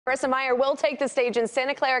Marissa Mayer will take the stage in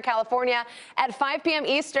Santa Clara, California at 5 p.m.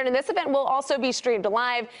 Eastern, and this event will also be streamed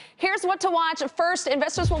live. Here's what to watch. First,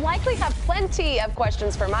 investors will likely have plenty of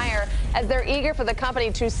questions for Mayer as they're eager for the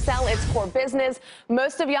company to sell its core business.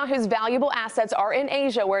 Most of Yahoo's valuable assets are in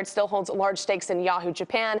Asia, where it still holds large stakes in Yahoo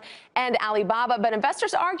Japan and Alibaba, but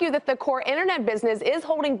investors argue that the core internet business is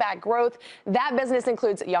holding back growth. That business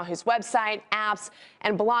includes Yahoo's website, apps,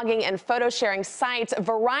 and blogging and photo sharing sites.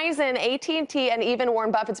 Verizon, AT&T, and even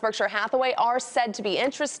Warren Buffett's Berkshire Hathaway are said to be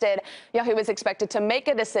interested. Yahoo is expected to make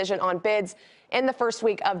a decision on bids in the first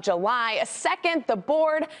week of July. Second, the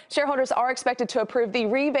board. Shareholders are expected to approve the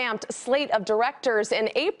revamped slate of directors in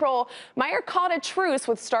April. Mayer called a truce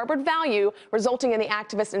with Starboard Value, resulting in the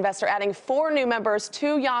activist investor adding 4 new members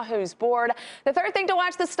to Yahoo's board. The third thing to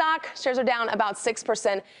watch, the stock. Shares are down about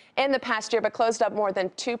 6% in the past year, but closed up more than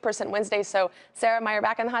 2% Wednesday. So, Sarah, Mayer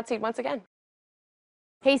back in the hot seat once again.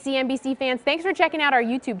 Hey CNBC fans, thanks for checking out our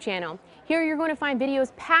YouTube channel. Here you're going to find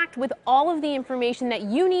videos packed with all of the information that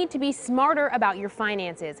you need to be smarter about your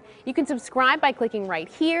finances. You can subscribe by clicking right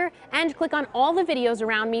here and click on all the videos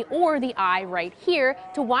around me or the I right here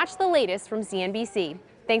to watch the latest from CNBC.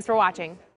 Thanks for watching.